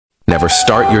Never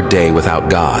start your day without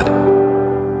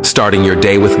God. Starting your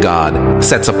day with God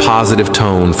sets a positive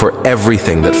tone for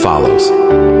everything that follows.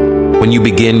 When you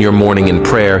begin your morning in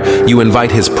prayer, you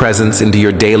invite His presence into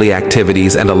your daily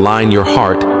activities and align your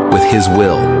heart with His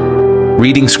will.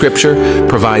 Reading Scripture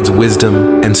provides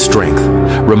wisdom and strength,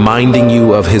 reminding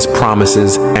you of His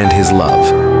promises and His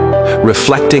love.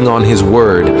 Reflecting on His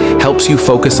Word helps you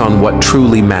focus on what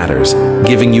truly matters,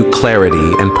 giving you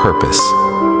clarity and purpose.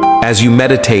 As you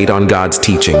meditate on God's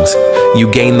teachings,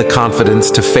 you gain the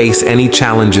confidence to face any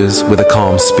challenges with a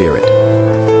calm spirit.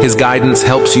 His guidance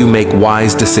helps you make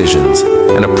wise decisions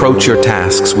and approach your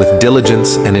tasks with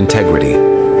diligence and integrity.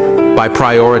 By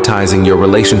prioritizing your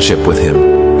relationship with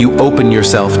Him, you open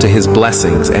yourself to His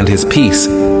blessings and His peace,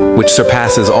 which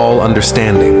surpasses all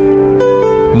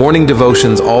understanding. Morning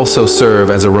devotions also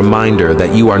serve as a reminder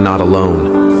that you are not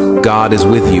alone. God is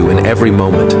with you in every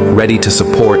moment, ready to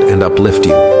support and uplift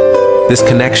you. This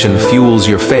connection fuels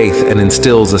your faith and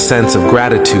instills a sense of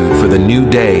gratitude for the new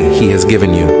day He has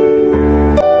given you.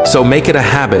 So make it a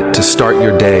habit to start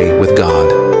your day with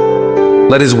God.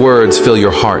 Let His words fill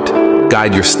your heart,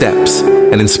 guide your steps,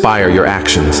 and inspire your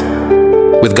actions.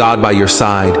 With God by your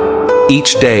side,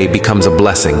 each day becomes a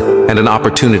blessing and an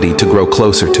opportunity to grow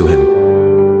closer to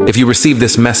Him. If you receive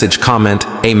this message, comment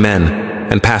Amen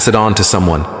and pass it on to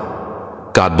someone.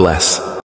 God bless.